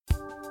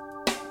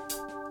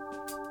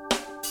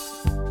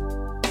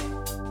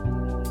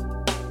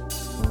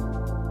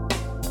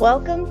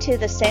Welcome to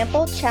the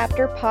Sample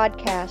Chapter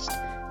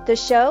Podcast, the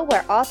show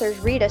where authors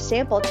read a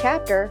sample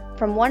chapter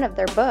from one of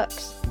their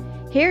books.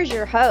 Here's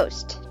your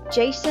host,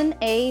 Jason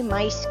A.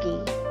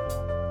 Meiske.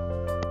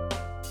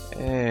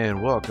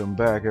 And welcome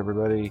back,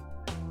 everybody.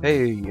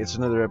 Hey, it's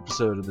another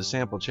episode of the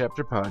Sample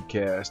Chapter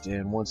Podcast,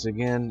 and once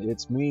again,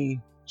 it's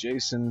me,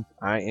 Jason.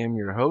 I am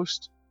your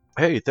host.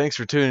 Hey, thanks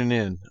for tuning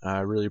in. I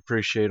really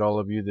appreciate all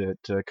of you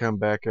that come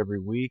back every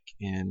week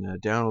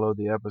and download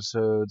the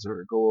episodes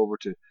or go over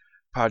to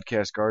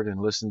Podcast Garden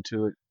and listen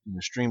to it,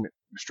 stream it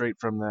straight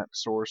from that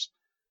source.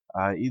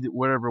 Either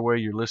whatever way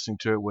you're listening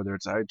to it, whether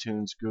it's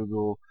iTunes,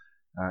 Google,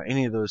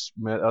 any of those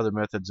other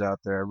methods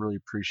out there, I really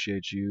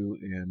appreciate you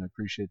and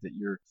appreciate that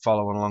you're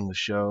following along the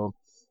show.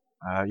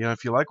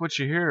 If you like what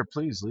you hear,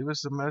 please leave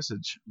us a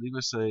message, leave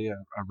us a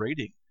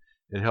rating.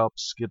 It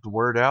helps get the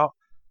word out.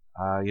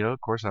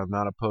 Of course, I'm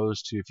not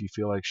opposed to if you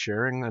feel like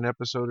sharing an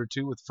episode or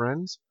two with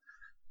friends.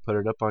 Put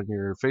it up on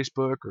your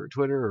Facebook or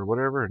Twitter or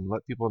whatever and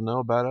let people know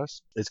about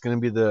us. It's going to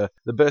be the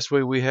best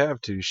way we have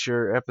to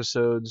share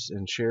episodes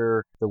and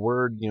share the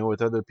word,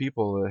 with other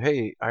people.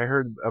 Hey, I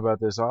heard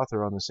about this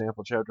author on the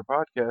Sample Chapter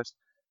Podcast,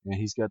 and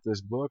he's got this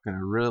book, and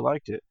I really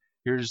liked it.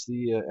 Here's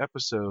the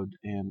episode,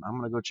 and I'm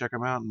going to go check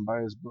him out and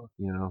buy his book,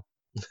 I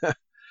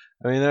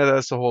mean,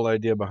 that's the whole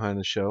idea behind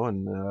the show,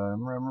 and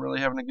I'm really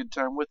having a good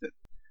time with it.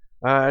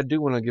 I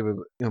do want to give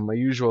my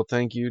usual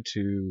thank you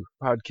to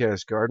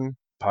Podcast Garden.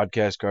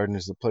 Podcast Garden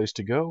is the place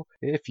to go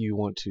if you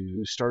want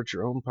to start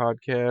your own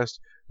podcast,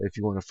 if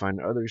you want to find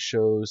other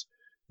shows.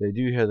 They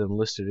do have them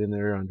listed in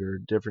there under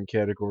different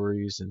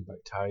categories and by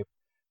type,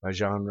 by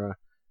genre.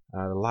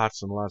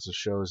 Lots and lots of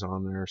shows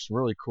on there. Some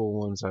really cool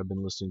ones I've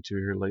been listening to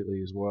here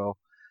lately as well.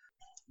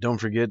 Don't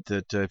forget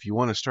that if you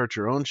want to start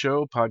your own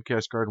show,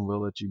 Podcast Garden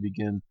will let you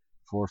begin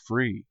for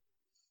free.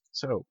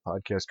 So,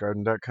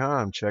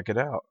 podcastgarden.com, check it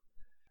out.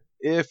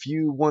 If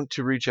you want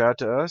to reach out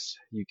to us,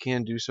 you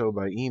can do so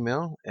by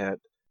email at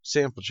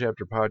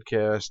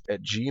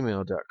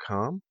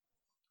samplechapterpodcast@gmail.com,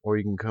 or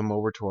you can come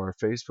over to our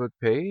Facebook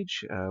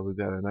page. We've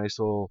got a nice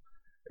little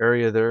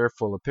area there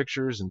full of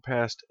pictures and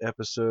past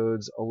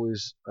episodes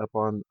always up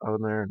on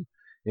there. And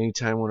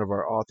anytime one of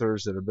our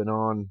authors that have been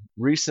on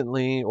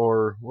recently,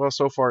 or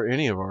so far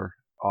any of our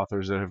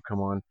authors that have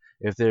come on,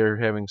 if they're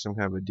having some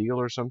kind of a deal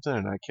or something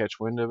and I catch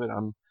wind of it,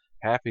 I'm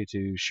happy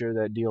to share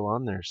that deal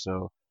on there.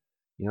 So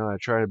I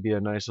try to be a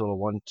nice little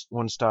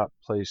one-stop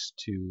place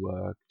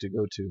to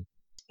go to.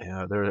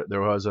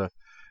 There was a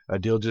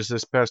deal just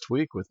this past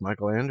week with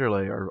Michael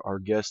Anderle, our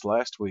guest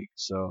last week.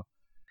 So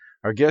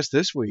our guest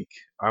this week,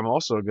 I'm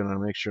also going to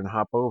make sure and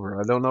hop over.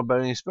 I don't know about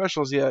any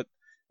specials yet.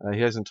 He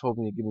hasn't told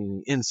me to give me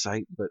any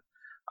insight, but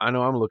I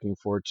know I'm looking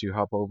forward to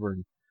hop over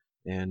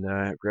and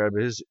grab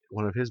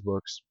one of his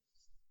books.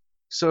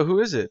 So who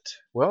is it?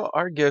 Well,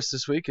 our guest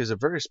this week is a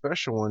very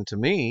special one to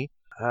me.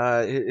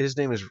 His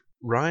name is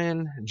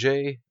Ryan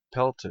J.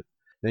 Pelton.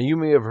 Now, you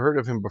may have heard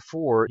of him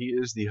before. He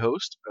is the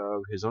host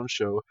of his own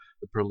show,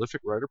 the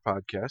Prolific Writer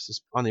Podcast.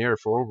 It's on the air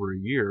for over a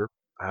year.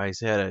 He's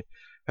had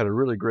a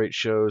really great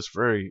show. It's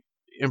very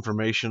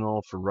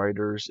informational for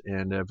writers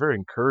and very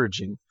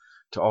encouraging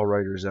to all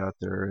writers out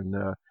there. And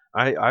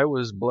I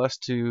was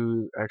blessed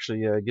to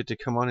actually get to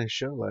come on his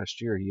show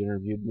last year. He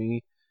interviewed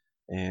me,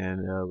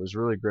 and it was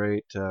really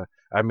great.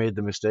 I made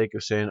the mistake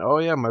of saying, "Oh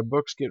yeah, my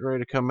book's getting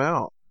ready to come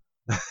out."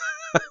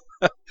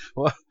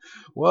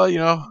 Well,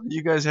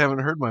 you guys haven't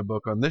heard my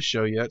book on this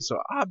show yet,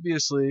 so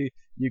obviously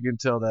you can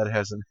tell that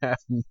hasn't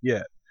happened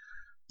yet.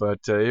 But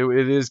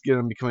it is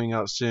going to be coming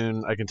out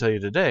soon. I can tell you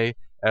today,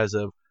 as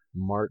of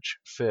March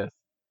 5th,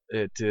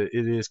 it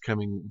is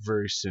coming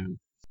very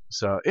soon.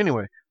 So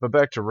anyway, but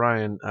back to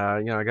Ryan.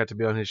 I got to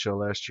be on his show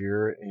last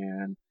year,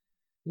 and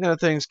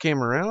things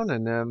came around,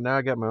 and now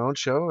I got my own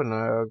show, and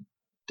I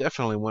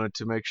definitely wanted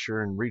to make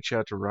sure and reach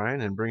out to Ryan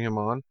and bring him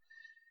on.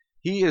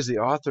 He is the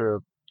author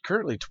of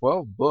currently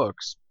 12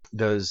 books,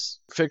 does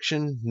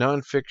fiction,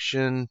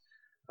 nonfiction.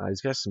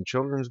 He's got some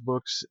children's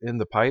books in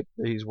the pipe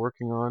that he's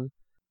working on.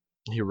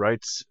 He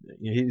writes,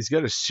 he's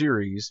got a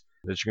series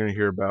that you're going to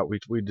hear about.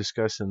 We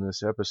discussed in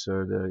this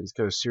episode. He's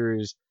got a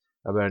series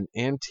about an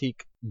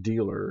antique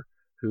dealer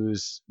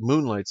who's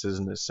moonlights as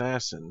an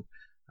assassin.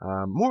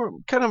 More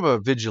kind of a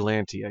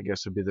vigilante, I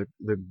guess would be the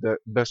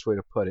best way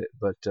to put it.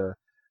 But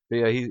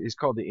yeah, he's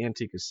called The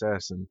Antique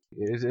Assassin.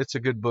 It's a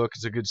good book.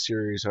 It's a good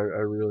series. I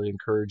really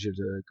encourage you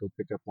to go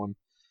pick up one.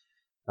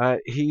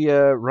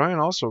 Ryan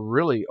also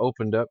really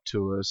opened up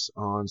to us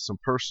on some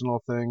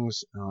personal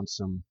things, on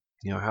some,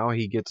 how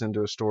he gets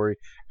into a story,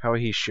 how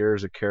he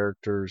shares a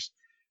character's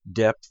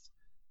depth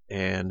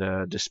and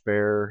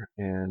despair.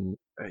 And,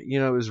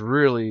 it was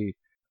really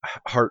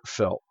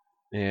heartfelt.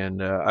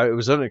 And it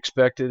was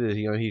unexpected.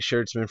 He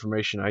shared some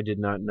information I did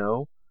not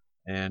know.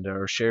 And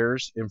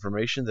shares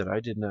information that I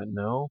did not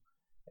know,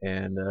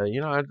 and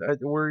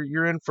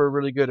you're in for a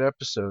really good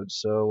episode.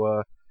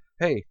 So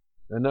hey,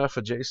 enough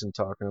of Jason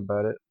talking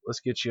about it. Let's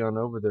get you on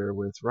over there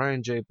with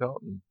Ryan J.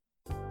 Pelton.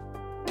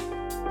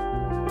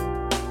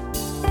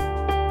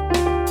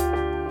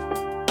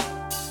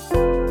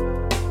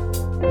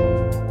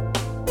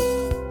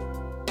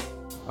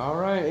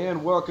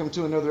 welcome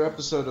to another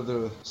episode of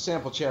the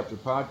Sample Chapter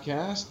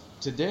Podcast.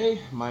 Today,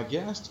 my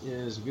guest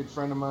is a good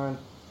friend of mine,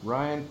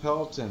 Ryan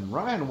Pelton.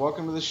 Ryan,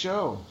 welcome to the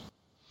show.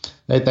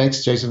 Hey,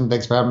 thanks, Jason.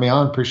 Thanks for having me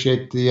on.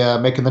 Appreciate the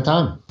making the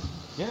time.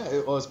 Yeah,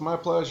 it's my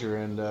pleasure,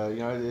 and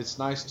it's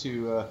nice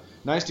to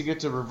get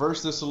to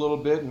reverse this a little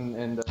bit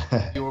and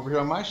you over here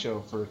on my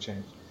show for a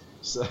change.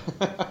 So,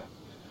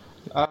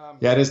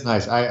 yeah, it is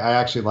nice. I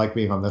actually like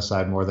being on this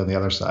side more than the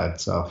other side.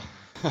 So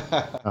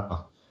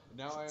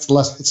it's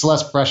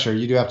less pressure.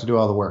 You do have to do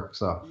all the work.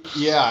 So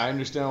yeah, I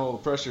understand all the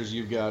pressures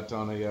you've got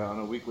on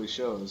a weekly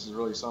show. This is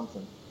really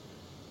something.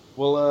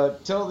 Well,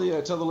 tell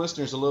the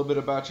listeners a little bit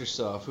about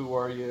yourself. Who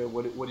are you?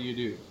 What do you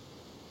do?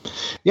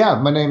 Yeah,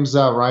 my name's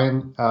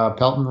Ryan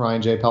Pelton,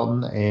 Ryan J.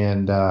 Pelton,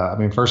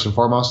 and first and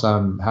foremost,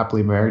 I'm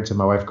happily married to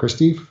my wife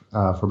Christy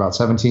for about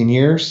 17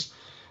 years.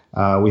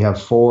 We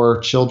have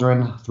 4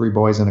 children, 3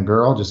 boys and a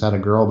girl. Just had a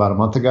girl about a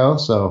month ago,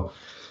 so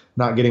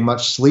not getting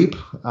much sleep.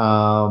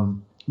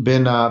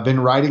 Been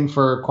writing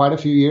for quite a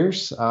few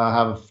years.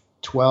 Have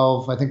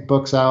 12, I think,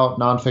 books out,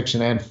 nonfiction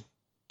and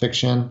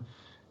fiction.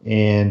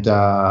 And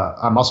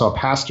I'm also a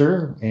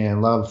pastor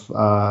and love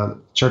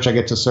church I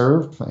get to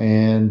serve.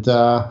 And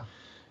I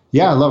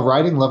love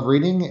writing, love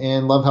reading,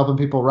 and love helping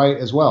people write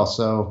as well.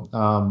 So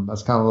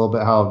that's kind of a little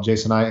bit how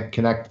Jason and I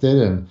connected,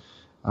 and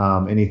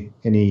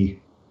any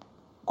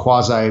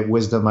quasi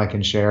wisdom I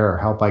can share or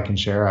help I can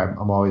share,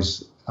 I'm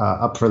always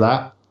up for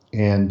that.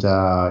 And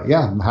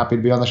I'm happy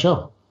to be on the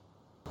show.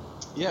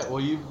 Yeah,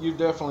 well, you've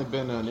definitely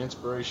been an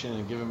inspiration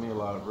and given me a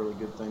lot of really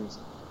good things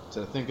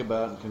to think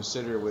about and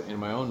consider in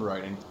my own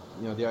writing.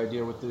 The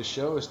idea with this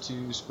show is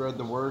to spread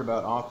the word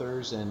about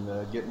authors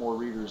and get more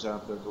readers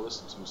out there to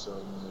listen to.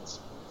 So it's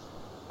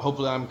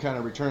hopefully I'm kind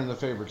of returning the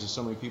favor to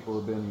so many people who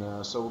have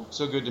been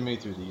so good to me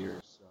through the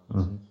years. So.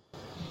 Mm-hmm.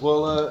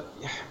 Well,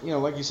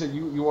 like you said,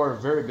 you are a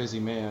very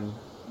busy man.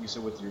 You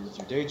said with your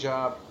day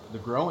job, the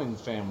growing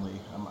family,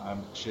 I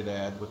should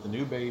add, with the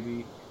new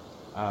baby.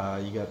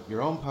 You got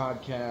your own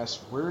podcast.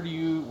 Where do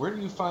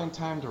you find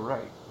time to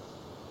write?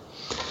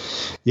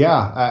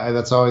 Yeah,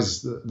 that's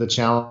always the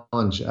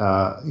challenge.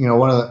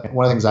 One of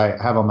the things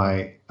I have on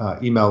my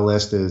email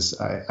list is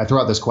I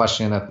throw out this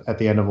question at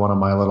the end of one of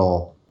my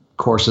little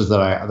courses that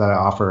I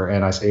offer,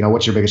 and I say,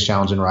 what's your biggest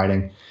challenge in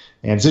writing?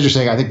 And it's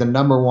interesting. I think the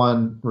number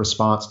one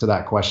response to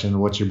that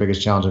question, what's your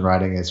biggest challenge in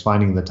writing, is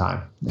finding the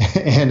time.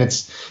 And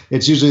it's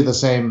usually the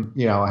same,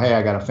 hey,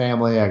 I got a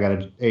family, I got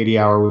an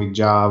 80-hour week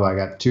job, I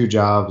got 2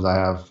 jobs, I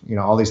have,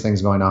 all these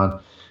things going on,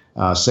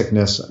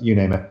 sickness, you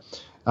name it.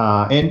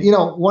 And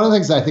one of the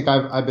things that I think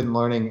I've been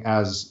learning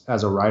as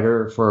a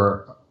writer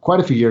for quite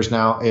a few years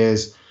now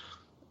is,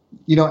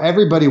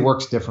 everybody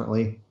works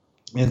differently.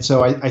 And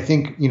so I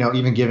think,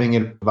 even giving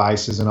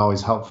advice isn't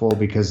always helpful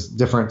because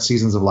different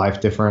seasons of life,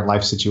 different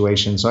life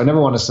situations. So I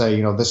never want to say,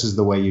 this is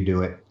the way you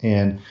do it.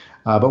 And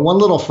but one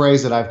little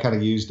phrase that I've kind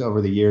of used over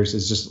the years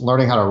is just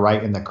learning how to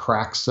write in the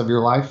cracks of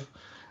your life.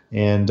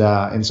 And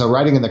so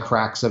writing in the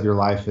cracks of your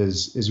life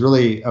is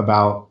really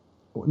about,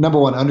 number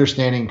one,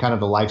 understanding kind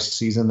of the life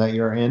season that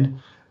you're in.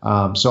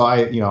 So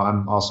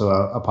I'm also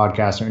a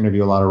podcaster,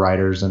 interview a lot of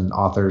writers and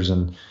authors,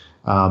 and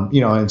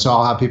and so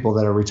I'll have people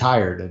that are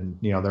retired and,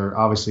 they're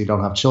obviously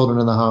don't have children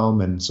in the home.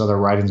 And so their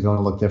writing's going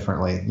to look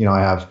differently. I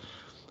have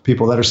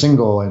people that are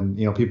single and,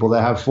 people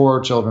that have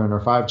 4 children or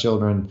 5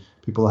 children,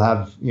 people that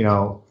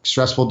have,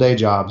 stressful day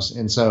jobs.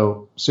 And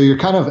so you're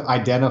kind of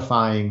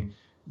identifying,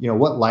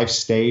 what life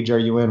stage are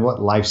you in?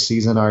 What life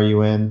season are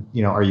you in?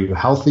 Are you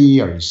healthy?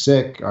 Are you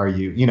sick? Are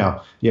you, you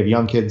have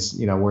young kids,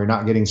 where you're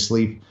not getting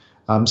sleep.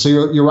 So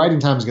your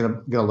writing time is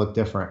going to look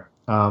different.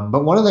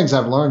 But one of the things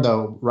I've learned,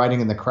 though,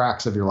 writing in the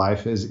cracks of your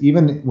life is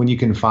even when you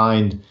can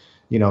find,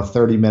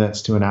 30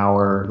 minutes to an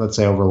hour, let's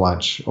say over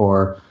lunch,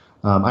 or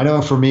I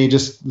know for me,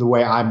 just the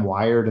way I'm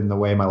wired and the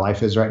way my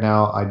life is right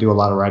now, I do a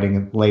lot of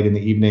writing late in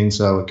the evening.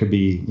 So it could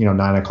be,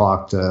 9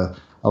 o'clock to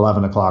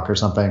 11 o'clock or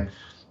something,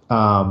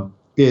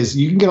 is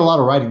you can get a lot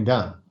of writing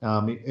done.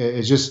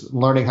 It's just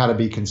learning how to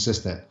be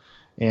consistent.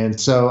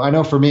 And so I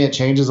know for me, it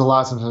changes a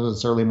lot. Sometimes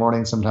it's early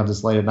morning, sometimes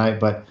it's late at night,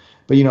 but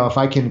if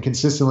I can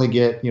consistently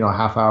get, a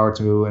half hour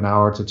to an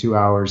hour to 2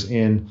 hours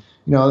in,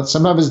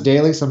 sometimes it's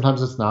daily,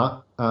 sometimes it's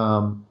not.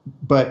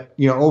 But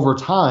over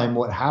time,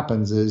 what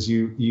happens is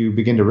you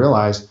begin to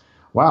realize,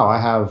 wow, I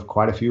have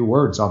quite a few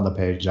words on the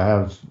page. I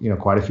have,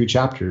 quite a few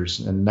chapters.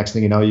 And next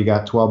thing you know, you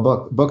got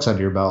 12 books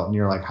under your belt. And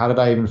you're like, how did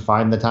I even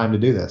find the time to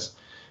do this?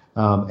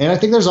 And I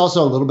think there's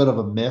also a little bit of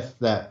a myth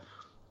that,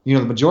 the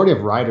majority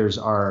of writers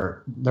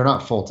they're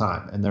not full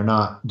time and they're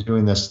not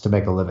doing this to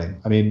make a living.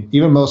 I mean,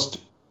 even most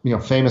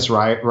famous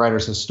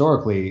writers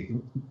historically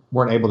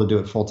weren't able to do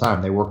it full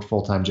time. They worked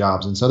full-time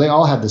jobs. And so they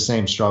all had the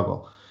same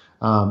struggle.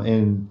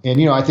 And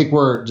I think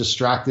we're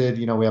distracted.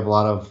 We have a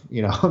lot of,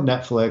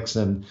 Netflix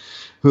and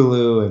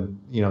Hulu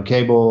and,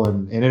 cable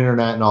and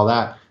internet and all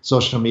that,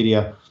 social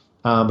media.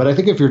 But I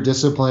think if you're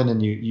disciplined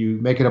and you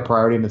make it a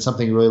priority and it's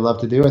something you really love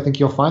to do, I think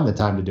you'll find the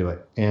time to do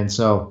it. And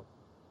so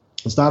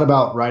it's not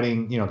about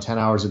writing, 10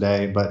 hours a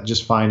day, but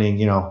just finding,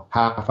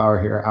 half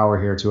hour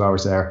here, 2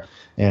 hours there.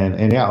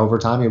 And over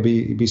time, you'll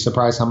be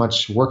surprised how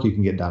much work you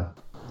can get done.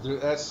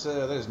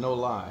 That is no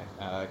lie.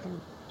 I can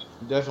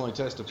definitely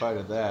testify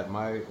to that.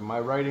 My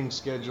writing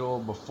schedule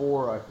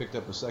before I picked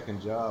up a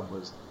second job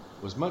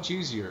was much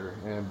easier,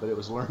 but it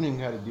was learning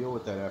how to deal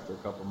with that after a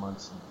couple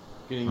months and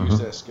getting used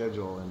to that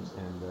schedule.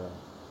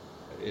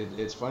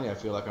 It's funny. I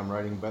feel like I'm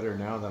writing better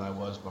now than I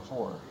was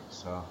before.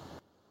 So.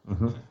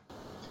 Mm-hmm.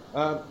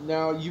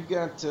 Now you've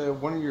got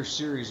one of your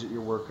series that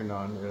you're working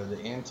on, the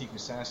Antique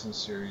Assassin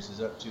series. Is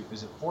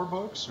it 4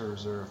 books or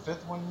is there a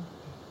 5th one?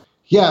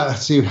 Yeah,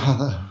 let's see,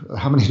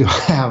 how many do I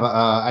have?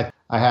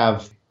 I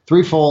have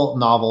 3 full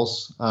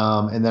novels,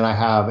 and then I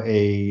have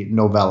a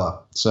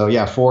novella. So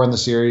yeah, 4 in the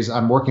series.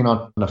 I'm working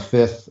on a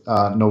 5th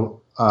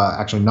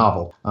actually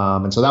novel,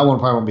 and so that one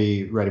probably won't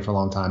be ready for a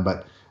long time.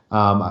 But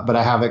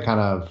I have it kind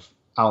of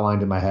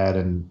outlined in my head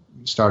and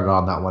started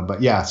on that one.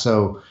 But yeah,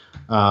 so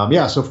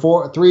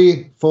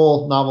 3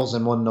 full novels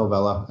and 1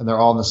 novella, and they're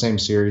all in the same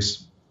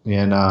series.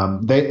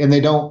 And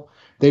they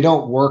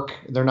don't work.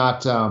 They're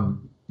not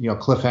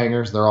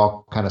cliffhangers. They're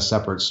all kind of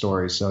separate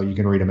stories, so you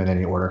can read them in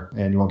any order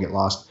and you won't get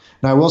lost.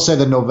 Now, I will say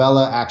the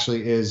novella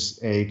actually is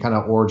a kind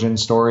of origin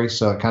story,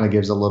 so it kind of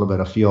gives a little bit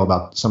of feel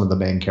about some of the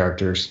main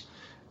characters,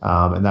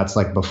 and that's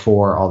like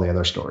before all the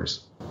other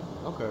stories.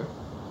 Okay.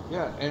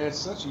 Yeah, and it's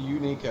such a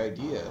unique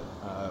idea.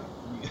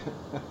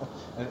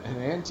 An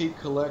antique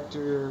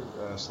collector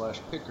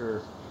 /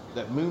 picker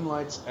that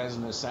moonlights as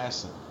an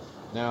assassin.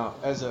 Now,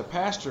 as a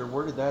pastor,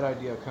 where did that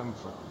idea come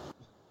from?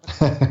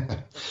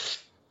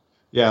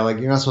 Yeah, like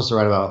you're not supposed to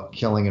write about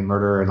killing and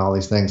murder and all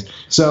these things.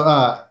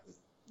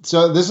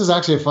 So this is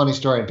actually a funny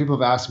story, and people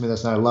have asked me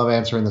this, and I love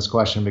answering this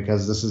question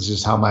because this is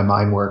just how my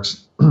mind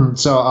works.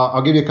 So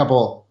I'll give you a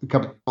couple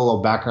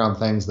of background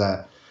things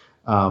that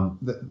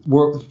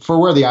were for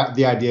where the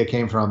idea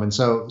came from. And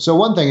so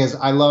one thing is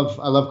I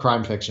love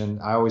crime fiction.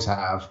 I always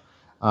have.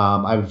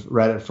 I've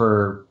read it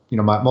for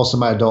most of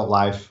my adult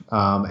life,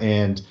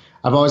 and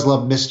I've always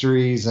loved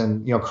mysteries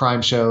and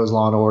crime shows,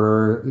 Law and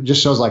Order,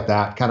 just shows like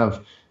that, kind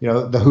of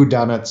the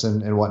whodunits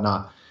and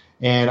whatnot.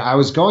 And I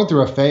was going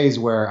through a phase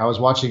where I was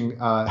watching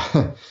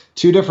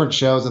 2 different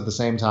shows at the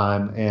same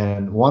time,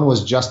 and one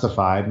was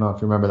Justified. I don't know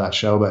if you remember that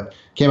show, but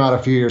came out a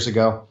few years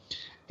ago.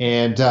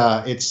 And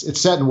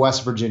it's set in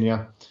West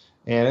Virginia,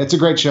 and it's a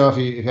great show if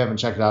you haven't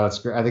checked it out. It's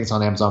great. I think it's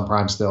on Amazon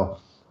Prime still.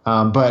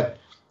 But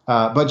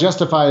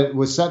Justified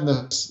was set in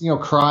this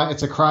crime.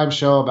 It's a crime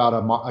show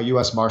about a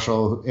U.S.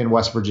 Marshal in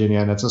West Virginia,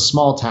 and it's a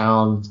small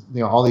town.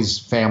 All these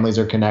families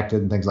are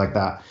connected and things like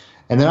that.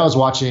 And then I was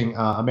watching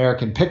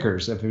American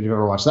Pickers, if you've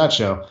ever watched that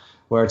show,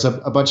 where it's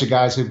a bunch of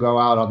guys who go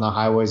out on the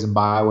highways and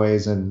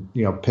byways and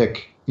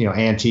pick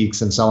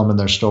antiques and sell them in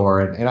their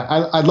store. And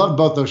I loved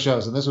both those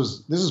shows. And this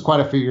is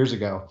quite a few years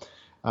ago.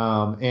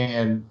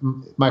 And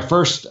my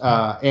first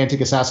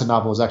Antique Assassin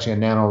novel was actually a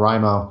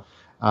NaNoWriMo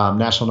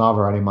National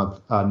Novel Writing Month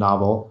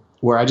novel,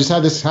 where I just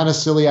had this kind of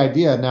silly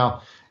idea.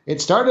 Now, it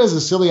started as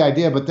a silly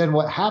idea, but then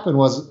what happened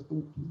was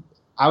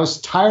I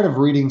was tired of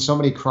reading so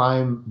many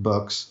crime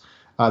books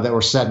that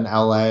were set in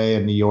LA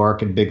and New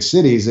York and big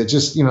cities. It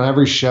just,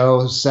 every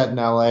show set in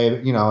LA,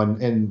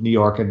 and New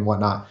York and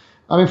whatnot.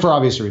 I mean, for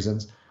obvious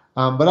reasons.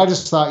 But I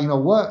just thought,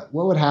 what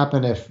would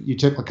happen if you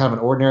took kind of an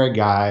ordinary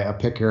guy, a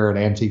picker, an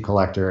antique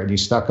collector, and you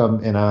stuck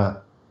him in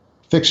a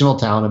fictional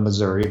town in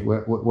Missouri,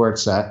 where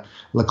it's set,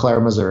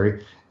 LeClaire,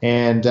 Missouri,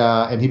 and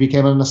he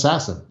became an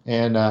assassin.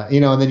 And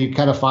and then you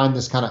kind of find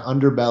this kind of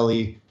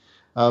underbelly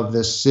of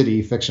this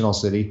city, fictional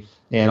city,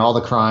 and all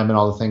the crime and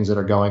all the things that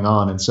are going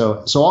on. And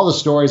so all the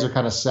stories are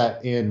kind of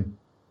set in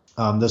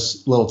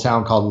this little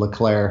town called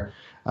LeClaire,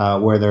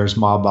 where there's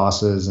mob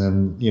bosses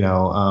and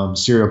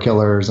serial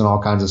killers and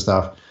all kinds of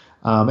stuff.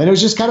 And it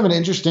was just kind of an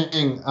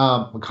interesting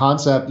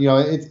concept.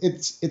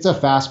 It's a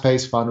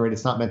fast-paced, fun read.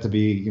 It's not meant to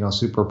be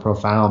super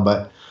profound,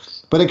 but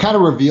it kind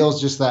of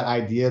reveals just that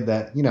idea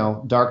that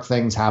dark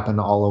things happen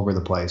all over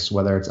the place,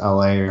 whether it's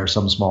LA or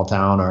some small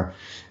town or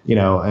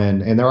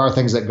and there are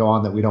things that go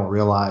on that we don't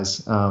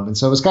realize. And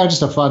so it was kind of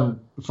just a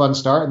fun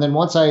start. And then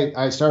once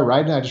I started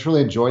writing, I just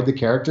really enjoyed the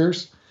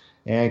characters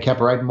and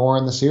kept writing more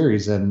in the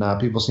series, and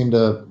people seem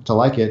to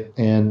like it.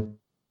 And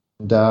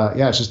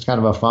it's just kind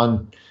of a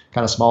fun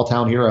kind of small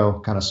town hero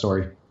kind of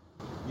story.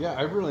 Yeah,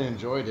 I really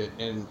enjoyed it.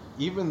 And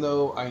even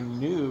though I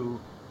knew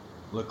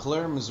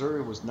LeClaire,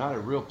 Missouri was not a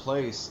real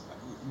place,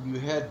 you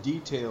had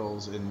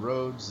details in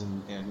roads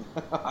and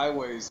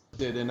highways.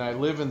 And I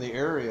live in the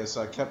area,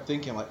 so I kept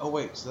thinking like, oh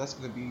wait, so that's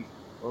going to be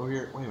over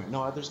here. Wait a minute,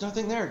 no, there's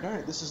nothing there. Darn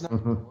it, this is not.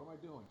 Mm-hmm. What am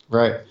I doing?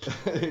 Right.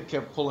 It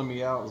kept pulling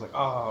me out. I was like,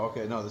 oh,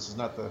 okay, no, this is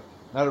not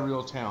a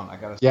real town. I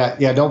gotta.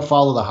 Yeah. Don't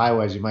follow the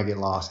highways. You might get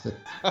lost.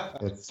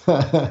 It's.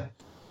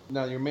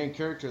 Now your main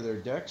character there,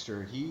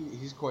 Dexter,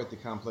 he's quite the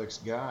complex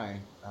guy.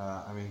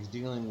 I mean, he's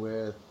dealing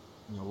with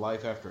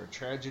life after a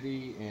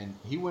tragedy, and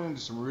he went into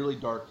some really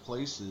dark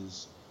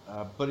places.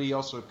 But he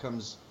also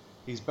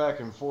he's back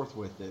and forth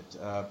with it.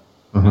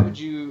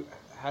 Mm-hmm.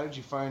 How did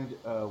you find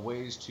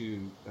ways to,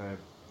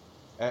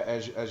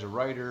 as a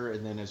writer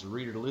and then as a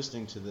reader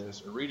listening to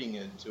this or reading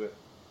into it,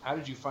 how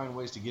did you find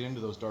ways to get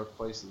into those dark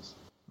places?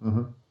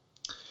 Mm-hmm.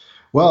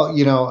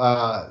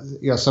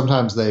 Well,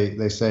 sometimes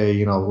they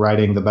say,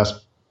 writing the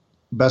best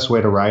best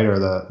way to write, or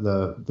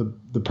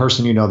the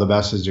person you know the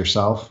best is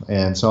yourself.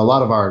 And so a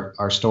lot of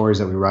our stories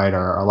that we write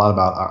are a lot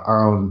about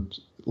our own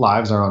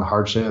lives, our own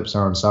hardships,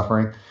 our own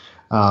suffering.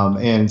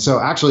 And so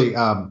actually,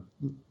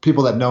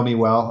 people that know me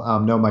well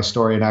know my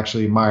story. And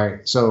actually,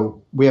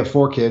 so we have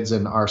 4 kids,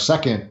 and our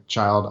second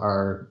child,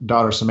 our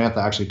daughter Samantha,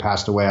 actually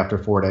passed away after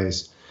 4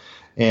 days.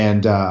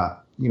 And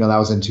that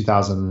was in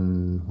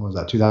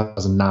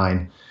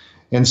 2009.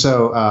 And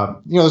so,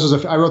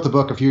 I wrote the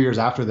book a few years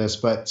after this,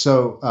 but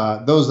so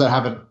those that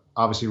haven't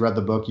obviously read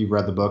the book, you've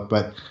read the book,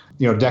 but,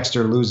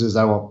 Dexter loses,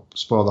 I won't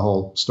spoil the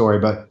whole story,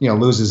 but,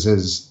 loses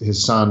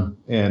his son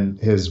and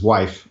his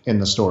wife in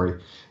the story.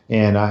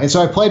 And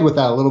so I played with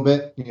that a little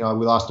bit. We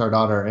lost our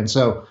daughter. And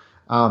so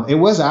it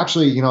was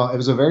actually, it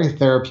was a very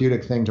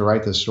therapeutic thing to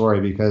write this story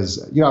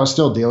because, I was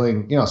still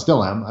dealing,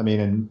 still am, I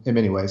mean, in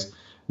many ways,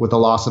 with the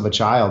loss of a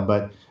child.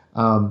 But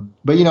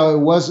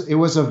it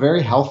was a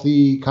very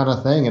healthy kind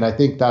of thing. And I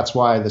think that's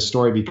why the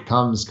story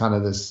becomes kind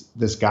of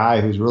this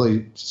guy who's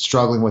really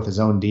struggling with his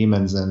own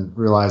demons and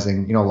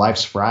realizing,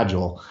 life's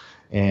fragile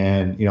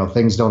and,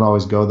 things don't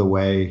always go the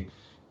way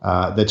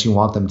that you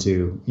want them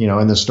to.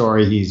 In the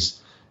story,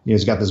 he's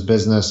got this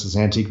business, this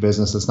antique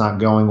business that's not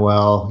going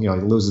well. He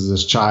loses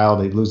his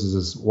child, he loses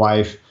his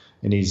wife,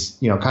 and he's,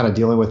 kind of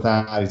dealing with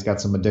that. He's got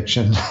some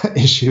addiction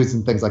issues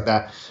and things like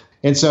that.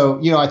 And so,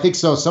 I think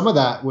so some of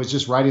that was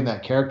just writing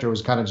that character,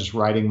 was kind of just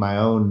writing my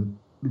own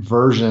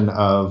version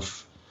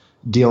of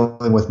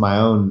dealing with my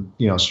own,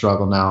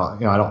 struggle. Now,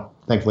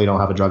 thankfully don't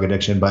have a drug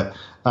addiction, but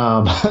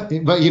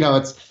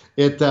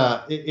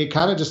it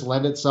kind of just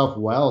lent itself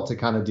well to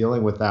kind of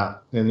dealing with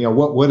that. And,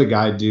 what would a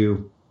guy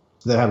do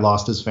that had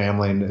lost his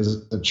family and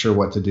isn't sure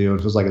what to do?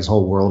 It feels like his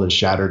whole world is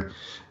shattered.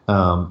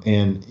 And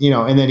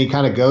then he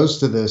kind of goes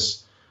to this,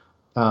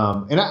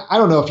 and I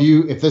don't know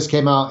if this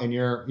came out in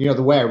your,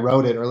 the way I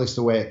wrote it, or at least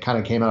the way it kind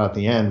of came out at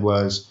the end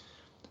was,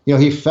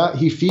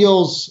 he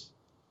feels,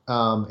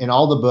 in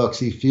all the books,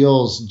 he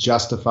feels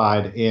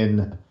justified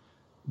in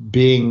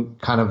being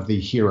kind of the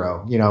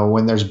hero,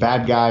 when there's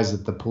bad guys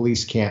that the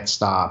police can't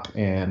stop,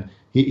 and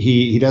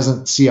he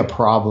doesn't see a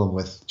problem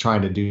with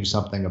trying to do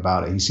something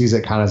about it. He sees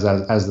it kind of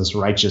as this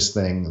righteous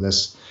thing,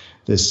 this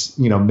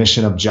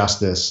mission of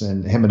justice,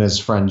 and him and his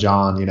friend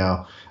John,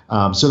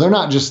 so they're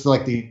not just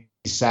like the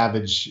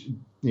savage,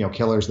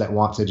 killers that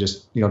want to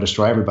just,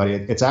 destroy everybody.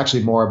 It's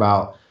actually more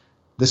about,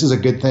 this is a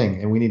good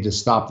thing and we need to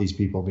stop these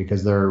people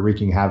because they're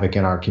wreaking havoc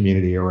in our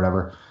community or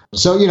whatever.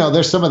 So,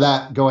 there's some of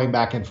that going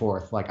back and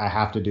forth. Like, I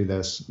have to do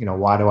this,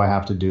 why do I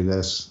have to do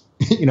this?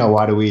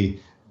 Why do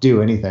we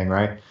do anything?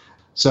 Right.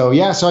 So,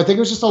 yeah, so I think it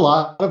was just a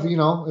lot of, it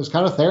was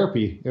kind of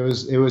therapy. It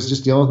was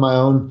just dealing with my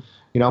own,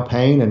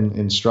 pain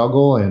and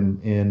struggle.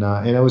 And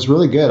it was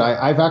really good.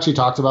 I've actually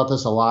talked about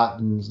this a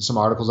lot in some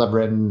articles I've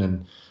written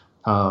and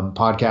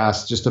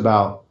podcasts, just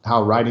about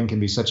how writing can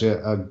be such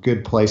a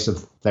good place of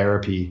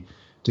therapy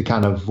to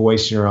kind of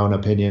voice your own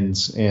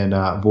opinions and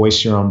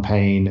voice your own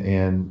pain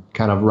and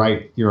kind of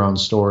write your own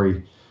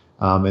story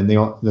and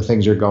the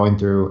things you're going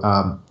through.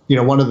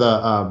 One of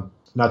the,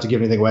 not to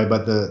give anything away,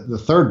 but the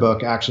third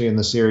book actually in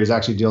the series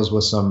actually deals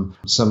with some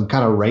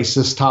kind of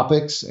racist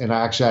topics. And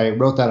I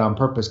wrote that on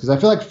purpose because I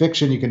feel like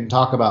fiction, you can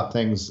talk about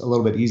things a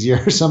little bit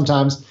easier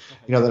sometimes,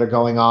 that are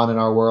going on in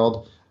our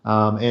world.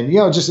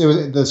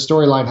 The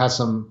storyline has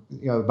some,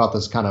 about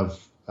this kind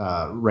of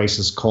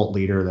racist cult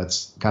leader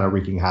that's kind of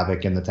wreaking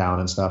havoc in the town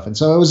and stuff. And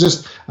so it was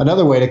just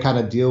another way to kind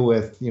of deal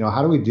with,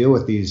 how do we deal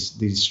with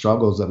these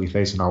struggles that we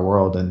face in our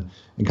world and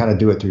kind of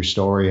do it through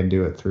story and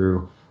do it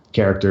through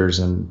characters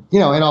and,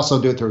 and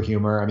also do it through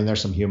humor. I mean,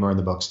 there's some humor in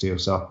the books too.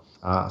 So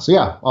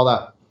yeah, all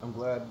that. I'm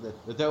glad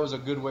that was a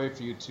good way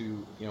for you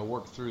to,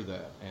 work through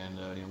that. And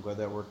I'm glad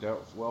that worked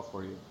out well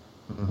for you.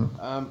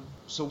 Mm-hmm.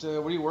 So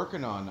what are you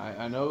working on?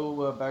 I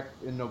know back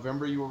in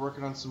November you were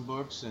working on some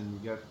books, and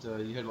you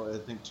had I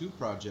think 2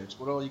 projects.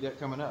 What all you got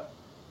coming up?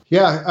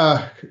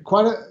 Yeah,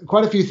 quite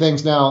a few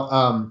things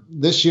now.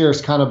 This year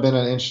has kind of been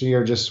an interesting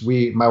year. Just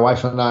my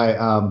wife and I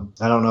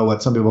don't know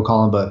what some people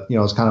call them, but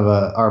it's kind of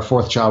our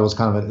 4th child was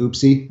kind of an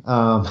oopsie.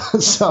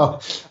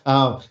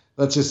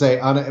 Let's just say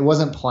it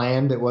wasn't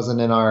planned. It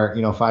wasn't in our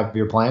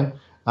 5-year plan.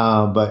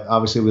 But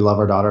obviously we love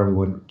our daughter. We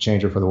wouldn't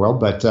change her for the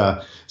world. But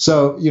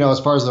as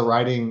far as the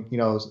writing,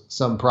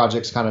 some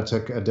projects kind of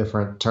took a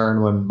different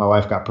turn when my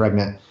wife got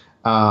pregnant.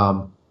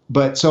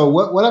 But so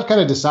what I've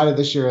kind of decided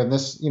this year, and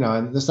this,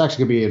 and this actually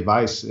could be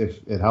advice if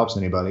it helps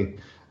anybody,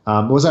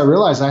 was I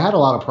realized I had a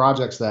lot of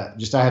projects that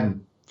just I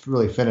hadn't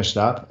really finished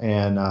up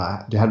and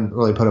hadn't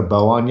really put a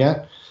bow on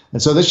yet.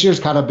 And so this year's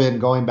kind of been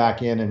going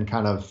back in and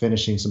kind of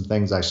finishing some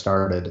things I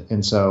started.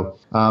 And so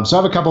I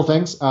have a couple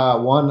things.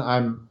 One,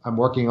 I'm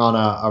working on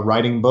a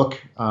writing book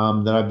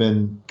that I've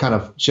been kind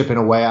of chipping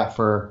away at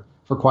for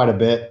quite a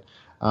bit,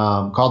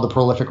 called The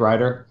Prolific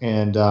Writer.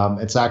 And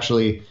it's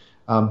actually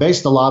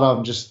based a lot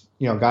on just,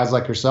 guys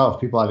like yourself,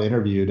 people I've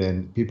interviewed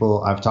and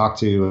people I've talked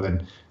to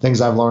and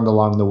things I've learned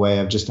along the way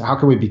of just how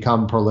can we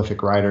become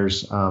prolific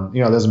writers. It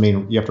doesn't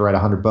mean you have to write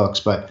 100 books,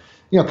 but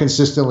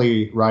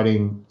consistently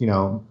writing,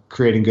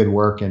 creating good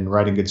work and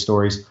writing good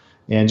stories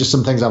and just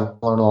some things I've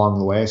learned along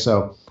the way.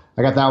 So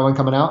I got that one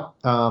coming out.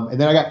 And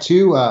then I got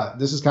two,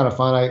 this is kind of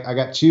fun. I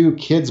got two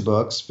kids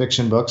books,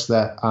 fiction books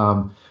that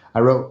I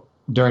wrote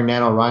during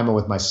NaNoWriMo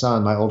with my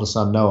son, my oldest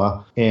son,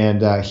 Noah.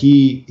 And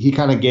he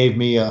kind of gave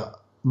me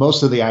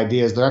most of the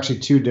ideas. They're actually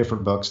two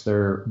different books.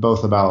 They're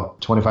both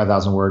about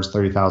 25,000 words,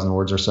 30,000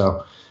 words or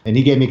so. And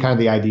he gave me kind of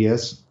the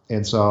ideas.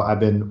 And so I've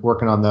been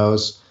working on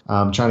those,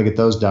 trying to get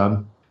those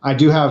done. I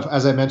do have,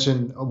 as I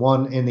mentioned,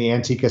 one in the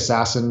Antique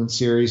Assassin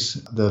series,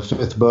 the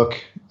fifth book.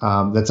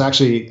 That's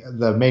actually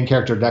the main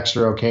character,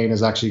 Dexter O'Kane,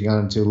 is actually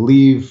going to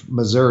leave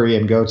Missouri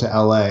and go to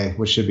LA,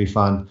 which should be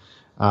fun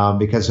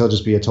because he'll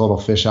just be a total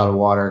fish out of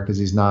water because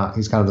he's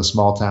kind of the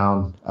small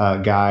town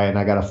guy. And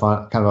I got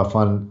a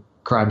fun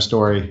crime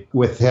story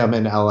with him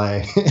in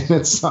LA. And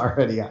it's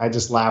already, I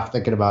just laugh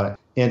thinking about it.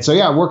 And so,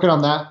 yeah, working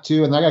on that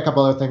too. And I got a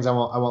couple other things I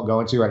won't go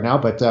into right now,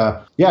 but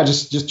yeah,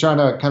 just trying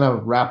to kind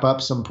of wrap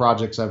up some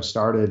projects I've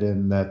started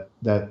and that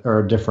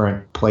are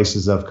different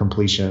places of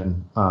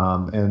completion.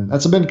 And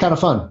that's been kind of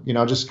fun,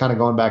 just kind of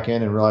going back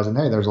in and realizing,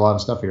 hey, there's a lot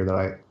of stuff here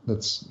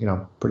that's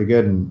pretty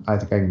good. And I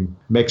think I can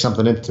make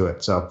something into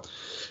it. So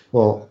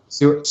we'll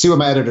see what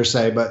my editors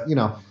say, but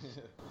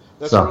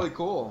That's really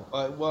cool.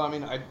 Well, I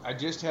mean, I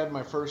just had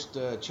my first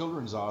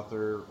children's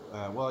author,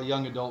 a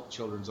young adult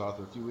children's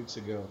author a few weeks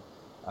ago.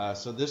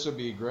 So this would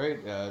be great,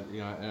 and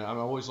I'm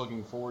always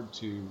looking forward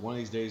to one of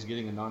these days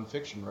getting a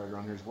nonfiction writer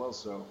on here as well.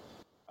 So,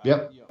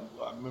 yep.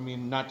 I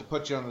mean, not to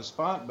put you on the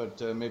spot, but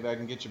maybe I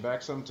can get you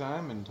back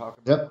sometime and talk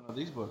about one of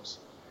these books.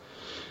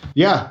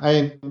 Yeah,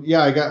 I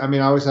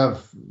always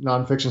have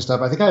nonfiction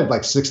stuff. I think I had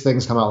like 6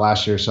 things come out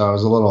last year, so I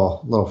was a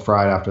little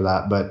fried after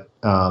that. But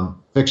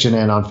fiction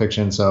and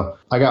nonfiction. So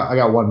I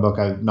got one book,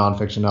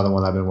 nonfiction, another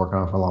one I've been working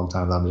on for a long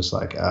time. That I'm just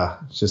like,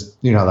 it's just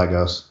how that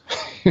goes.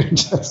 You're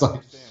just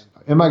like,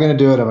 am I going to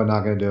do it? Am I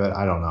not going to do it?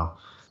 I don't know.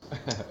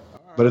 Right.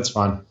 But it's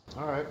fun.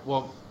 All right.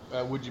 Well,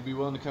 would you be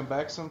willing to come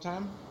back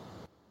sometime?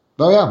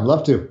 Oh yeah, I'd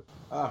love to.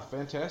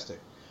 Fantastic.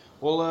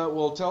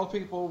 Well, tell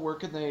people where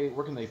can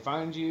they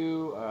find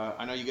you?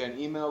 I know you got an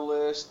email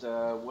list.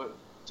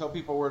 Tell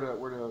people where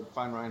to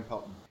find Ryan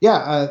Pelton.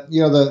 Yeah,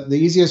 the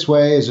easiest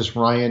way is just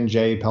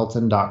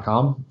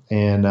ryanjpelton.com,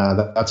 and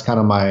that's kind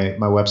of my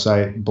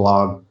website,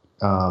 blog.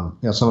 Some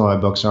of my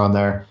books are on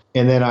there.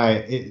 And then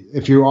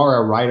if you are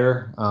a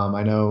writer,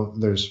 I know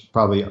there's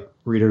probably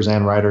readers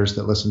and writers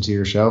that listen to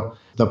your show.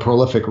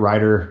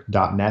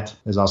 theprolificwriter.net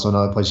is also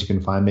another place you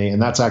can find me,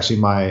 and that's actually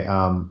my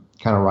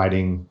kind of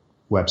writing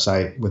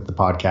website with the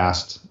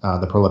podcast,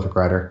 the Prolific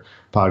Writer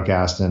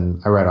podcast,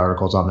 and I write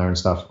articles on there and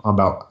stuff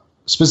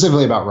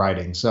specifically about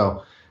writing.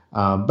 So,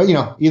 but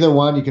either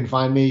one, you can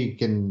find me. You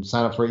can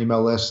sign up for an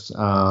email list,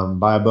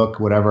 buy a book,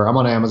 whatever. I'm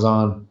on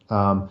Amazon.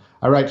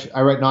 I write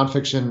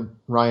nonfiction.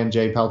 Ryan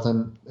J.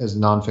 Pelton is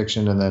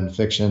nonfiction, and then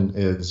fiction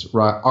is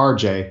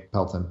R.J.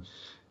 Pelton.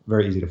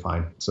 Very easy to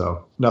find.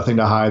 So nothing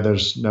to hide.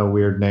 There's no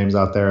weird names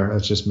out there.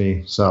 It's just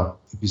me. So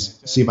if you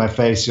see my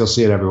face, you'll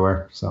see it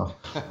everywhere. So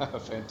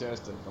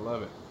fantastic. I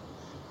love it.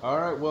 All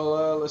right.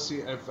 Well, let's see.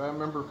 If I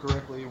remember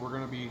correctly, we're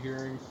going to be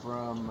hearing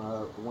from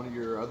one of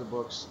your other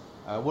books,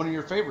 one of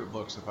your favorite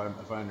books, if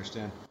I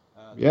understand.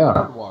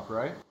 Boardwalk,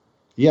 right?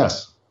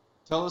 Yes.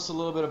 Tell us a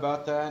little bit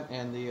about that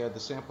and the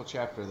sample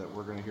chapter that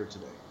we're going to hear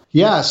today.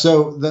 Yeah,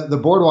 so the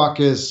Boardwalk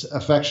is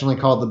affectionately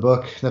called the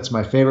book that's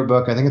my favorite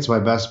book. I think it's my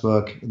best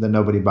book that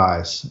nobody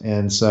buys.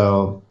 And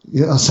so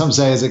some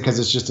say, is it because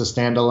it's just a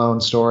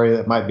standalone story?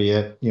 That might be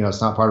it.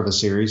 It's not part of a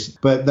series.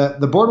 But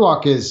the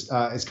Boardwalk is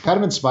kind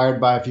of inspired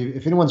by,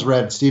 if anyone's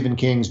read Stephen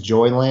King's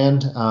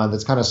Joyland,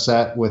 that's kind of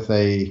set with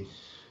a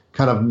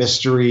kind of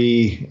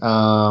mystery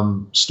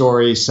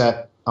story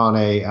set on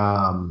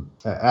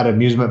at an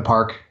amusement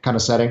park kind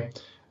of setting.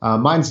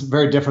 Mine's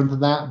very different than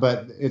that,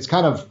 but it's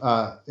kind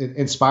of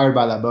inspired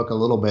by that book a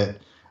little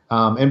bit,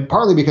 and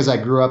partly because I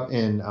grew up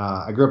in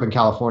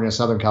California,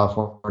 Southern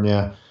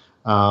California,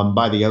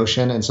 by the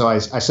ocean, and so I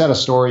set a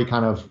story.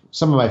 Kind of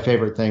some of my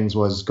favorite things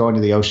was going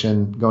to the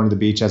ocean, going to the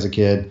beach as a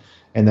kid,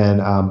 and then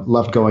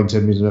loved going to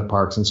amusement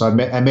parks. And so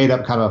I made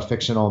up kind of a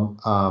fictional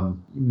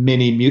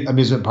mini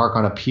amusement park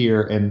on a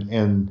pier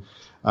in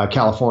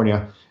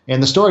California,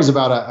 and the story's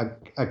about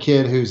a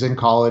kid who's in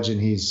college and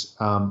he's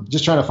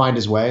just trying to find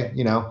his way,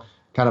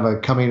 kind of a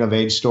coming of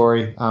age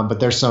story. But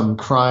there's some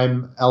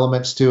crime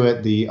elements to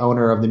it. The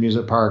owner of the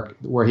amusement park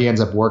where he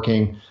ends up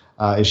working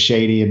is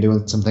shady and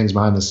doing some things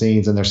behind the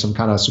scenes. And there's some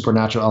kind of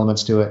supernatural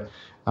elements to it.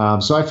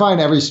 So I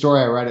find every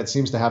story I write, it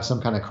seems to have some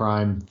kind of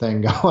crime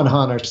thing going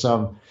on or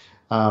some.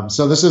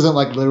 So this isn't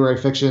like literary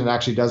fiction. It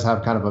actually does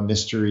have kind of a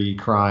mystery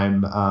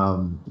crime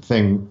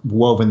thing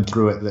woven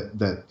through it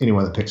that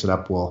anyone that picks it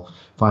up will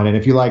find. And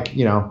if you like,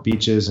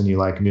 beaches and you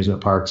like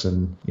amusement parks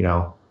and,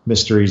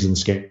 mysteries and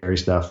scary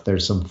stuff,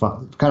 there's some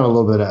fun, kind of a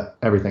little bit of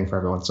everything for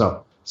everyone.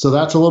 So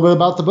that's a little bit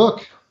about the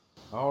book.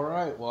 All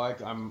right. Well,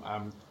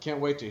 I'm can't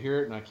wait to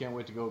hear it, and I can't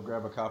wait to go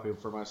grab a copy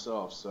for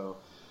myself. So,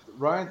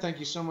 Ryan, thank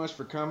you so much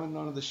for coming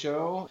on the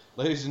show.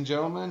 Ladies and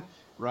gentlemen,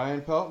 Ryan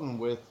Pelton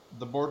with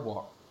The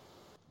Boardwalk.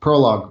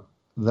 Prologue,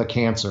 The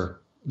Cancer,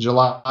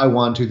 July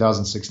 1,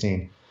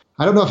 2016.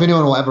 I don't know if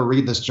anyone will ever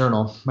read this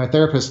journal. My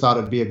therapist thought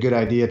it'd be a good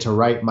idea to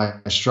write my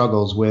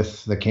struggles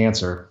with the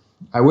cancer.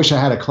 I wish I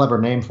had a clever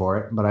name for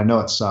it, but I know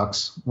it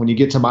sucks. When you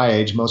get to my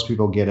age, most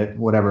people get it,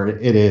 whatever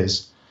it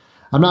is.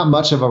 I'm not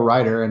much of a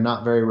writer and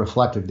not very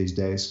reflective these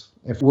days.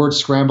 If words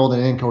scrambled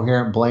and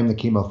incoherent, blame the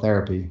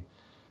chemotherapy.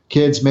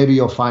 Kids, maybe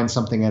you'll find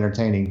something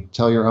entertaining.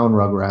 Tell your own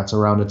rugrats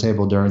around a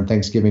table during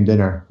Thanksgiving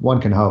dinner.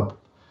 One can hope.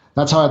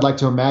 That's how I'd like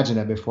to imagine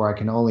it before I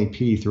can only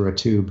pee through a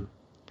tube.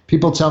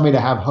 People tell me to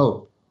have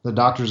hope. The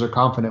doctors are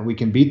confident we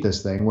can beat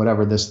this thing,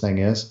 whatever this thing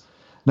is.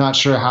 Not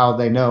sure how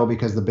they know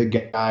because the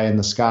big guy in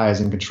the sky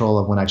is in control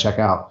of when I check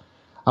out.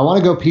 I want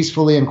to go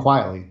peacefully and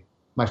quietly.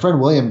 My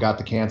friend William got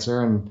the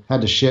cancer and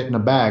had to shit in a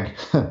bag.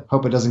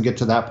 Hope it doesn't get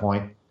to that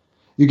point.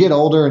 You get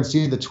older and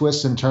see the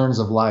twists and turns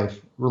of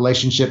life.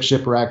 Relationships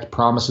shipwrecked,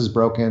 promises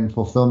broken,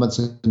 fulfillments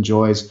and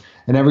joys,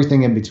 and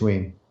everything in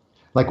between.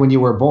 Like when you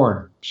were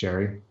born,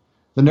 Sherry.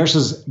 The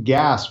nurses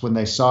gasped when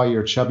they saw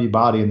your chubby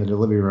body in the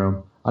delivery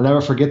room. I'll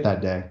never forget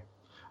that day.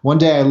 One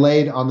day I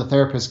laid on the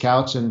therapist's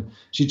couch and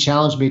she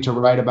challenged me to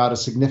write about a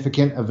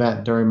significant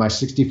event during my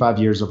 65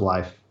 years of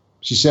life.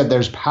 She said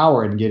there's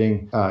power in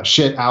getting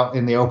shit out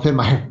in the open,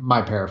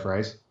 my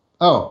paraphrase.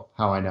 Oh,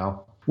 how I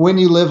know. When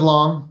you live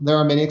long, there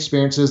are many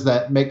experiences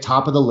that make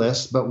top of the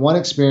list, but one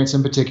experience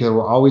in particular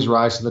will always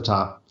rise to the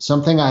top.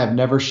 Something I have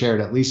never shared,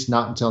 at least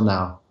not until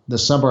now. The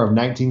summer of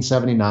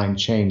 1979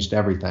 changed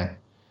everything.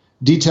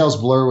 Details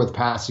blur with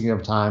passing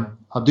of time.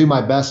 I'll do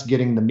my best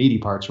getting the meaty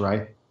parts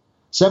right.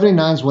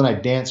 79 is when I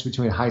danced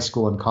between high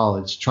school and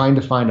college, trying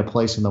to find a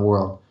place in the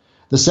world.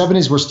 The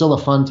 70s were still a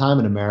fun time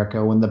in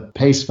America when the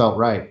pace felt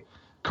right.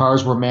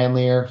 Cars were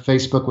manlier,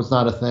 Facebook was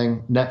not a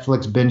thing,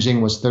 Netflix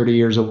binging was 30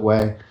 years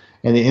away,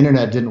 and the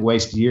internet didn't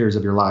waste years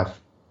of your life.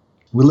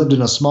 We lived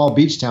in a small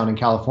beach town in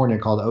California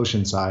called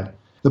Oceanside.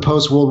 The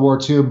post-World War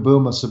II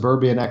boom of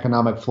suburban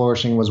economic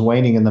flourishing was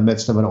waning in the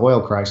midst of an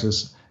oil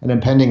crisis, an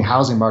impending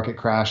housing market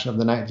crash of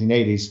the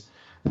 1980s.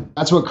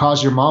 That's what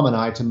caused your mom and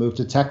I to move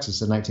to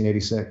Texas in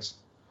 1986.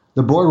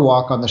 The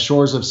Boardwalk on the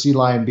shores of Sea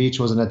Lion Beach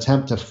was an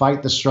attempt to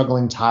fight the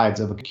struggling tides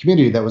of a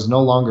community that was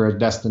no longer a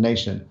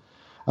destination.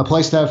 A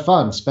place to have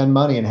fun, spend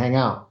money, and hang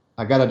out.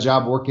 I got a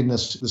job working the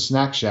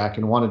snack shack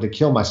and wanted to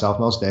kill myself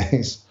most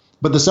days.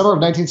 But the summer of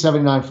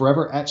 1979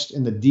 forever etched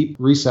in the deep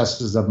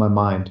recesses of my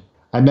mind.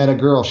 I met a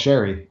girl,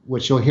 Sherry,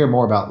 which you'll hear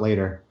more about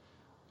later.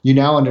 You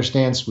now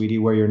understand, sweetie,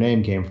 where your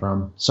name came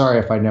from. Sorry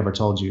if I never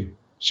told you.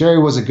 Sherry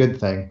was a good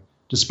thing.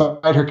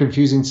 Despite her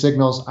confusing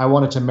signals, I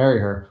wanted to marry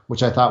her,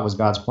 which I thought was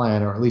God's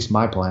plan, or at least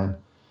my plan.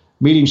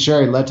 Meeting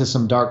Sherry led to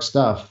some dark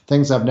stuff,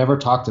 things I've never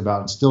talked about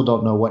and still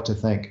don't know what to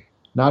think.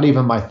 Not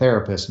even my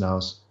therapist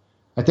knows.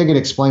 I think it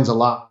explains a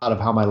lot of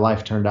how my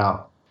life turned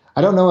out.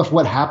 I don't know if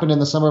what happened in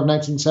the summer of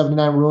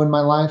 1979 ruined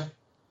my life.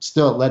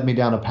 Still, it led me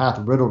down a path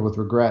riddled with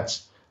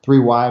regrets, 3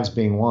 wives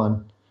being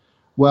one.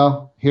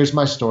 Well, here's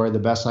my story, the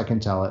best I can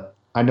tell it.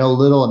 I know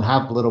little and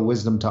have little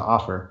wisdom to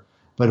offer,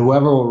 but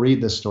whoever will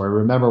read this story,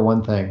 remember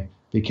one thing.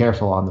 Be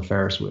careful on the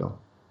Ferris wheel.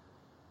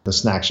 The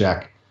Snack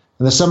Shack.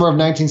 In the summer of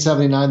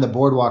 1979, the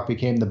Boardwalk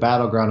became the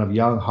battleground of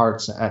young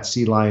hearts at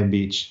Sea Lion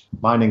Beach,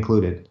 mine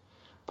included.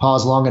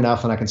 Pause long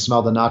enough and I can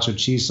smell the nacho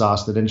cheese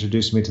sauce that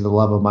introduced me to the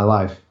love of my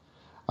life.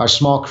 Our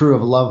small crew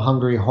of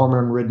love-hungry,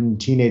 hormone-ridden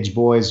teenage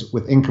boys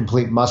with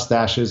incomplete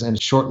mustaches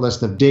and short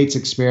list of dates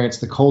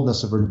experienced the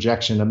coldness of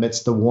rejection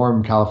amidst the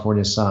warm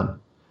California sun.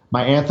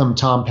 My anthem,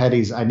 Tom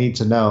Petty's I Need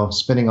to Know,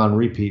 spinning on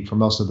repeat for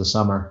most of the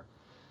summer.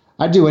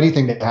 I'd do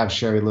anything to have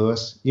Sherry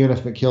Lewis, even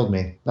if it killed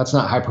me. That's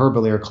not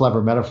hyperbole or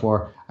clever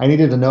metaphor. I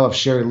needed to know if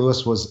Sherry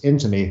Lewis was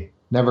into me.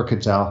 Never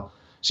could tell.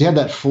 She had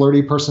that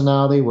flirty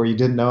personality where you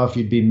didn't know if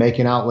you'd be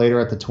making out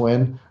later at the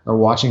Twin or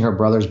watching her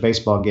brother's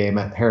baseball game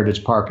at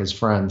Heritage Park as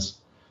friends.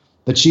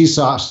 The cheese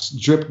sauce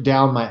dripped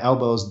down my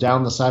elbows,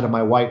 down the side of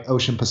my white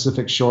Ocean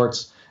Pacific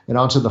shorts, and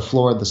onto the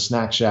floor of the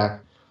snack shack,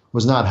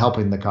 was not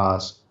helping the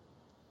cause.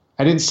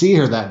 I didn't see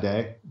her that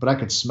day, but I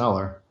could smell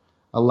her.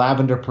 A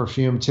lavender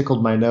perfume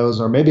tickled my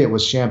nose, or maybe it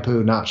was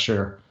shampoo, not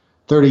sure.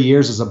 30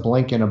 years is a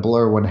blink and a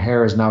blur when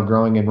hair is now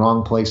growing in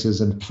wrong places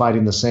and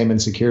fighting the same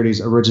insecurities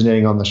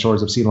originating on the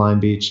shores of Sea Lion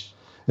Beach.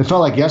 It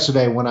felt like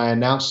yesterday when I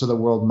announced to the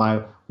world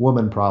my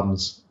woman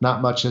problems.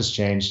 Not much has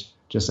changed.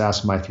 Just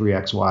ask my 3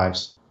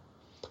 ex-wives.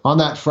 On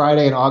that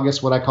Friday in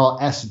August, what I call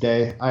S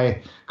Day,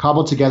 I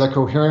cobbled together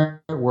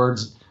coherent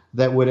words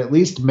that would at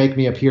least make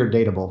me appear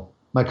dateable.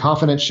 My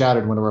confidence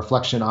shattered when a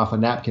reflection off a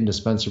napkin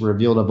dispenser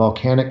revealed a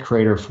volcanic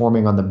crater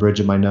forming on the bridge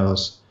of my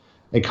nose,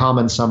 a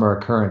common summer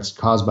occurrence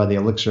caused by the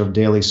elixir of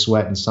daily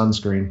sweat and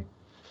sunscreen.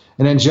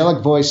 An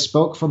angelic voice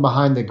spoke from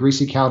behind the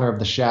greasy counter of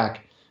the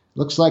shack.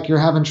 Looks like you're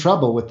having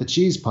trouble with the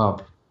cheese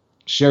pump.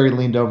 Sherry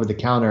leaned over the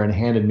counter and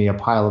handed me a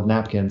pile of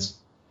napkins.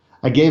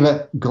 I gave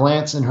a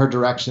glance in her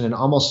direction and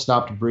almost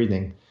stopped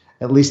breathing.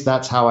 At least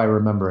that's how I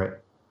remember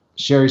it.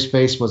 Sherry's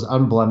face was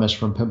unblemished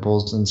from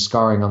pimples and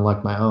scarring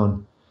unlike my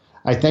own.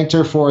 I thanked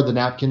her for the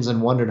napkins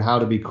and wondered how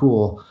to be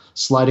cool,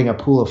 sliding a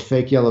pool of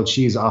fake yellow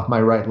cheese off my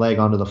right leg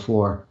onto the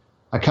floor.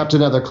 I cupped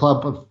another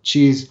clump of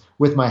cheese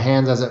with my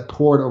hands as it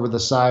poured over the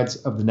sides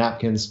of the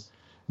napkins.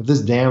 If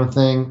this damn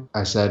thing,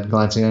 I said,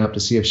 glancing up to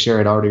see if Sherry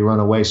had already run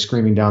away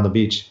screaming down the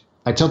beach.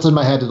 I tilted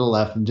my head to the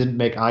left and didn't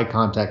make eye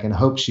contact and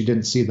hoped she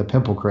didn't see the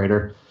pimple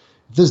crater.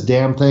 If this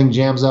damn thing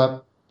jams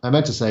up, I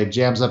meant to say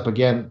jams up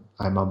again,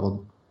 I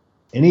mumbled.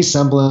 Any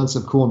semblance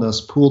of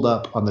coolness pooled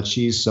up on the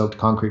cheese-soaked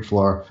concrete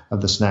floor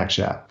of the snack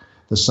shack.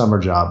 The summer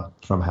job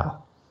from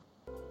hell.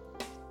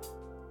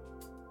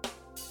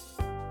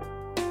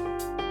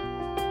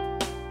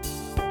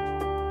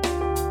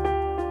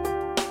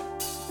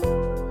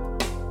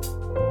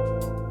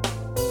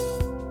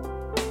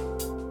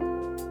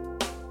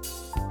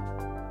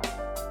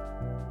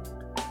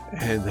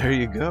 And there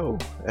you go.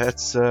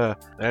 That's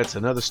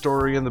another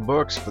story in the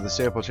books for the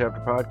Sample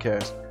Chapter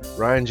Podcast.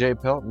 Ryan J.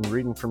 Pelton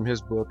reading from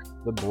his book,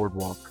 The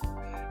Boardwalk.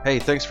 Hey,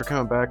 thanks for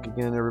coming back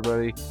again,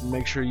 everybody.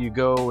 Make sure you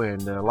go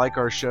and like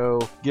our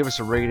show, give us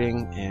a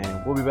rating,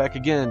 and we'll be back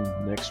again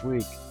next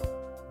week.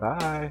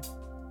 Bye.